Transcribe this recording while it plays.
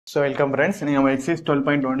So welcome friends, we have exercise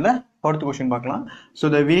 12.1 la fourth question பார்க்கலாம். So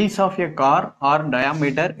the wheels of a car are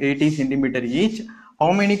diameter 80 cm each. How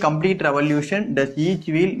many complete revolution does each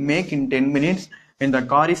wheel make in 10 minutes when the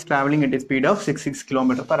car is traveling at a speed of 66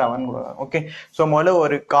 km per hour? Okay. So முதல்ல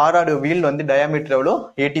ஒரு காரோட wheel வந்து diameter எவ்வளோ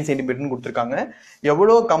 80 cm ன்னு கொடுத்திருக்காங்க.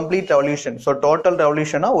 எவ்வளோ complete revolution? So total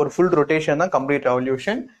revolution ஒரு full rotation தான் complete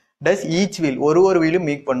revolution. Does each wheel ஒரு வீலும்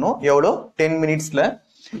மேக் பண்ணும் எவ்வளோ 10 minutesல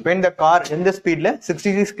when the car in the speed la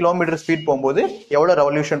 66 km speed போகும்போது எவ்வளவு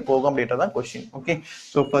revolution போகும் அப்படின்றத क्वेश्चन. ஓகே,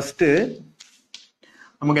 சோ ஃபர்ஸ்ட்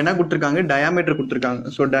நமக்கு என்ன கொடுத்திருக்காங்க, diameter கொடுத்திருக்காங்க.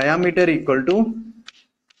 So diameter equal to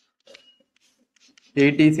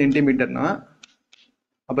 80 cm னா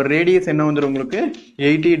அப்ப radius என்ன வந்துரும் உங்களுக்கு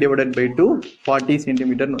 80 divided by 2 40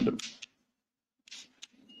 cm ன்னு வந்துரும்.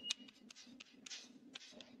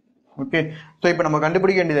 ஓகே, சோ இப்போ நம்ம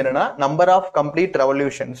கண்டுபிடிக்க வேண்டியது என்னன்னா number of complete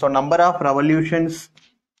revolution. So number of revolutions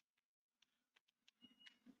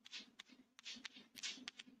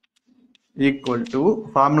equal to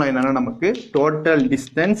formula என்னன்னா நமக்கு total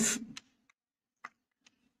distance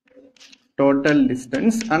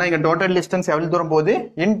ஆனா இங்க total distance எவ்வளவு தூரம் போகுது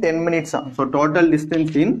in 10 minutes. So total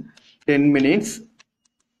distance in 10 minutes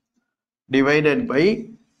divided by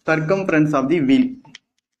circumference of the wheel.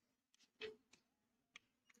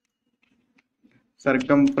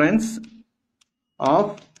 Circumference of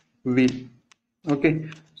wheel. Okay,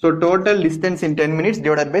 so total distance in 10 minutes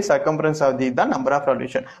divided by circumference of the number of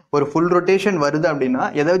revolution. ஒரு full rotation வருது அப்படின்னா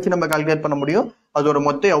எதை வச்சு நம்ம calculate பண்ண முடியும், அதோட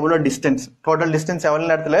மொத்தம் எவ்வளவு டிஸ்டன்ஸ், டோட்டல் டிஸ்டன்ஸ் எவ்வளவு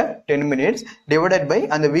நேரத்துல 10 minutes டிவைடட் பை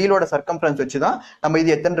அந்த வீலோட சர்க்கம்ஃபரன்ஸ் வச்சு தான் நம்ம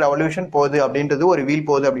இது எத்தனை ரெவல்யூஷன் போகுது அப்படின்றது, ஒரு வீல்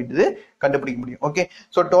போகுது அப்படின்றது கண்டுபிடிக்க முடியும். ஓகே,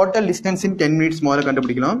 ஸோ டோட்டல் டிஸ்டன்ஸ் இன் 10 minutes முதல்ல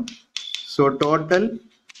கண்டுபிடிக்கலாம். ஸோ டோட்டல்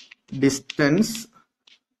டிஸ்டன்ஸ்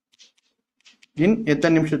in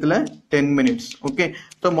எத்தனை நிமிஷத்துல 10 minutes. ஓகே,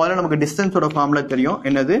 சோ முதல்ல நமக்கு டிஸ்டன்ஸோட ஃபார்முலா தெரியும்,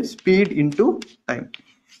 என்னது ஸ்பீட் இன்டு டைம்.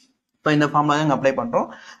 இப்போ இந்த ஃபார்முலா தான் அப்ளை பண்றோம்.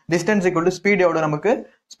 டிஸ்டன்ஸ் ஈக்குவல் டு ஸ்பீட் எவ்வளவு நமக்கு,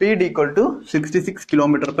 speed equal to 66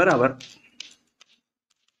 km/h.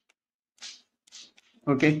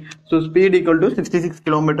 Okay, so speed equal to 66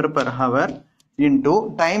 km/h into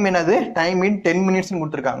time என்னது, டைம் இன் 10 minutes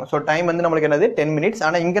கொடுத்துருக்காங்க. ஸோ டைம் வந்து நம்மளுக்கு என்னது 10 minutes.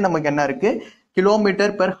 ஆனா இங்க நமக்கு என்ன இருக்கு,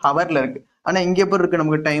 km/h இருக்கு. ஆனா இங்க எப்படி இருக்கு,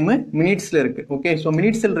 நமக்கு டைம் மினிட்ஸ்ல இருக்கு. ஓகே, சோ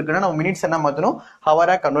மினிட்ஸ்ல இருக்குன்னா நம்ம மினிட்ஸ் என்ன மாத்தணும்,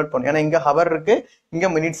 ஹவரா கன்வெர்ட் பண்ணணும். ஏன்னா இங்க ஹவர் இருக்கு, இங்க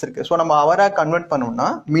மினிட்ஸ் இருக்கு. சோ நம்ம ஹவரா கன்வெர்ட் பண்ணோம்னா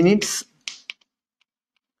மினிட்ஸ்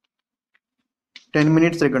 10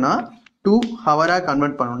 minutes இருக்குன்னா 2 ஹவரா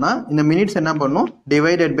கன்வெர்ட் பண்ணோம்னா இந்த மினிட்ஸ் என்ன பண்ணும்,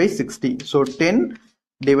 divided by 60. So 10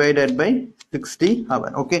 divided by 60 hour.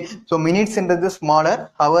 Okay, so மினிட்ஸ்ன்றது smaller,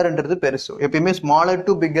 ஹவர்ன்றது பெருசு. எப்பயுமே ஸ்மாலர்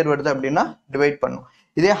டு பிக்கர் வருது அப்படின்னா டிவைட் பண்ணும்.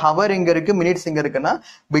 இதே ஹவர் இங்க இருக்கு, மினிட்ஸ் இங்க இருக்குன்னா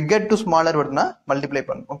பிக்கர் டு ஸ்மாலர் வருதுன்னா மல்டிப்ளை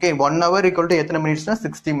பண்ணும். ஓகே, 1 hour ஈக்குவல் டு எத்தனை மினிட்ஸ்னா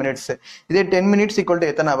 60 minutes. இதே 10 minutes ஈக்குவல் டு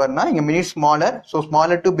எத்தனை ஹவர்னா இங்க minutes smaller, so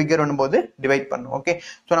smaller to bigger வரும்போது டிவைட் பண்ணும். ஓகே,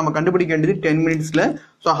 சோ நம்ம கண்டுபிடிக்க வேண்டியது 10 minutesல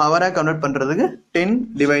சோ ஹவரா கன்வெர்ட் பண்றதுக்கு 10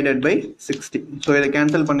 divided by 60. சோ இதை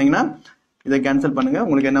கேன்சல் பண்ணீங்கன்னா, இதை கேன்சல் பண்ணுங்க,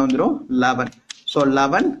 உங்களுக்கு என்ன வந்துடும் 11. So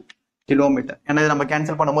 11 kilometre. ஏன்னா இதை நம்ம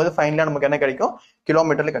கேன்சல் பண்ணும்போது ஃபைனலாக நமக்கு என்ன கிடைக்கும்,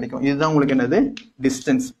 கிலோமீட்டர்ல கிடைக்கும். இதுதான் உங்களுக்கு என்னது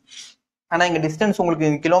டிஸ்டன்ஸ். ஆனா இங்க டிஸ்டன்ஸ் உங்களுக்கு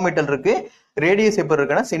கிலோமீட்டர் இருக்கு, ரேடியஸ் எப்படி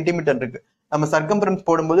இருக்குன்னா சென்டிமீட்டர் இருக்கு. நம்ம சர்க்கம்ஃபரன்ஸ்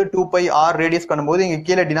போடும்போது 2πr ரேடியஸ் பண்ணும்போது இங்க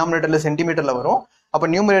கீழே டினாமினேட்டர்ல சென்டிமீட்டர்ல வரும், அப்ப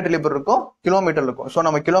நியூமரேட்டர்ல எப்படி இருக்கும், கிலோமீட்டர் இருக்கும். ஸோ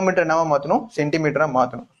நம்ம கிலோமீட்டர் என்னவா மாத்தணும், சென்டிமீட்டரா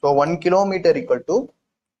மாத்தணும். So 1 kilometer equal to,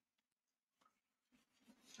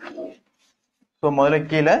 so முதல்ல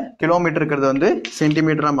கீழே கிலோமீட்டர் இருக்கிறது வந்து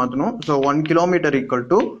சென்டிமீட்டரா மாற்றணும். So 1 kilometer equal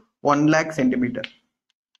to 1 lakh centimeter.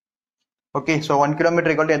 Okay, so 1 kilometer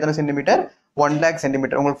equal to எத்தனை சென்டிமீட்டர், 1 lakh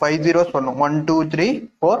centimeter. உங்களுக்கு 5 zeros பண்ணணும், 1 2 3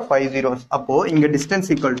 4 5 zeros. அப்போ இங்க டிஸ்டன்ஸ்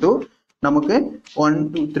ஈக்குவல் டு நமக்கு 1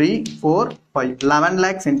 2 3 4 5 11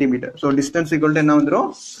 lakh centimeter. So distance equal to என்ன வந்துடும்,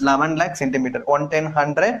 11 lakh centimeter. 1 10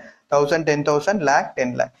 100 1000 10,000 lakh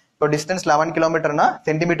 10 lakh. So distance 11 கிலோமீட்டர்னா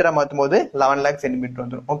சென்டிமீட்டரா மாற்றும் போது 11 lakh centimeter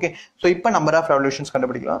வந்துடும். ஓகே, ஸோ இப்போ நம்பர் ஆஃப் ரெவல்யூஷன்ஸ்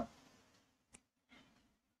கண்டுபிடிக்கலாம்.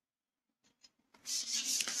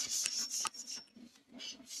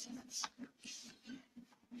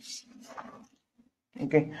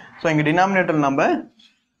 ஓகே, ஸோ இங்க டினாமினேட்டர் நம்ம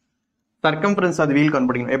சர்க்கம்ஃபரன்ஸ் ஆஃப் தி வீல்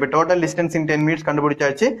கண்டுபிடிக்கணும். இப்போ டோட்டல் டிஸ்டன்ஸ் இன் 10 minutes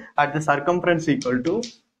கண்டுபிடிச்சாச்சு. அடுத்து circumference equal to,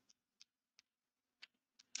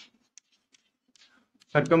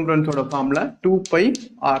 சர்க்கம்ஃபரன்ஸோட formula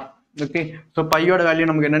 2πr. Okay, so பையோட வேல்யூ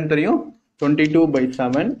நமக்கு என்னன்னு தெரியும்,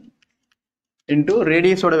 22/7 இன்டூ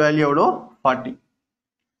ரேடியஸோட வேல்யூ எவ்வளோ 40.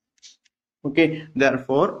 Okay,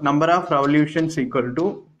 therefore number of revolutions equal to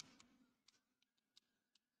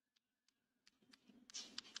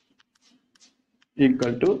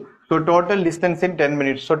so total distance in 10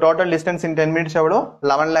 minutes. So total distance in 10 minutes எவ்வளோ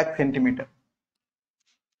 11 lakh centimeter.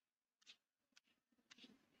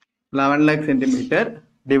 11 lakh centimeter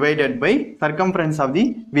divided by circumference of the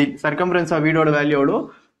wheel. Circumference of wheel ஓட value எவ்வளோ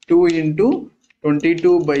 2 into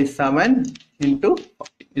 22 by 7 into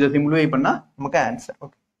 40. இதை simplify பண்ணா நமக்கு answer.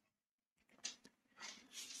 Okay,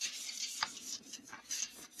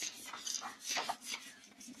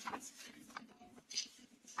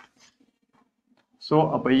 so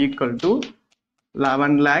அப்போ equal to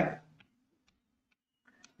 11 lakh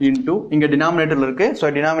into இங்க டினாமினேட்டர்ல இருக்கு. So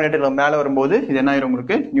டினாமினேட்டர்ல மேல வரும்போது இது என்ன ஆயிரும்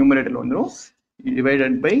உங்களுக்கு நியூமரேட்டர்ல வந்துடும்.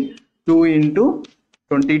 டிவைடட் பை 2 into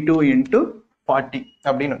 22 into 40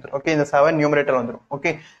 அப்படின்னு வந்துடும். ஓகே, இந்த 7 நியூமரேட்டர் வந்துடும்.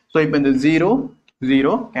 ஓகே, ஸோ இப்போ இந்த 0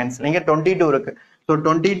 கேன்சல். இங்க 22 இருக்கு. ஸோ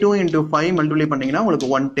 22 into 5 மல்டிப்ளை பண்ணீங்கன்னா உங்களுக்கு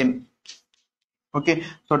 110. ஓகே,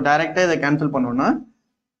 ஸோ டைரக்டா இதை கேன்சல் பண்ணோம்னா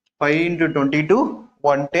 5 into 22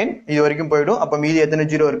 110 இது வரைக்கும் போயிடும். அப்ப மீதி எத்தனை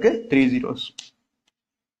ஜீரோ இருக்கு 3 zeros.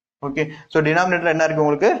 ஓகே, ஸோ டினாமினேட்டர் என்ன இருக்கு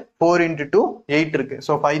உங்களுக்கு 4 into 2 8 இருக்கு.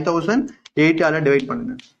 ஸோ 5000 8 ஆல டிவைட்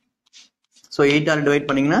பண்ணுங்க. ஸோ 8 ஆல டிவைட்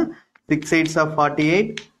பண்ணீங்கன்னா 6 8s are 48,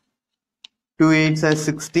 2 8s are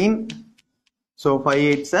 16, so 5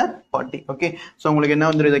 8s are 40. Okay, so உங்களுக்கு என்ன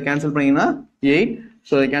வந்துடும் இதை கேன்சல் பண்ணீங்கன்னா 8.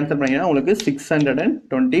 ஸோ இதை கேன்சல் பண்ணீங்கன்னா உங்களுக்கு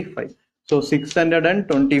 625. So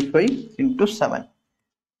 625 into 7.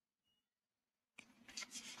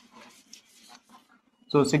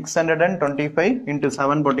 So 625 into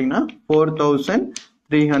 7 போட்டிங்கன்னா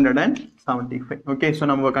 4375. Okay, so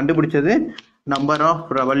நம்ம கண்டுபிடிச்சது number of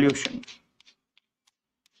revolution.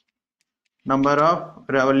 Number of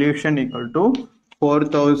revolution equal to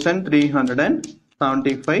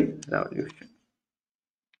 4375 revolution.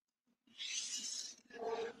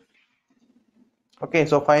 Okay,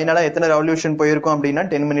 so ஃபைனலா எத்தனை revolution போயிருக்கும் அப்படின்னா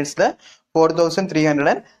 10 minutesல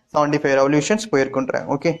 4375 revolutions போயிருக்குன்றாங்க.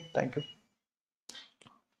 Okay, thank you.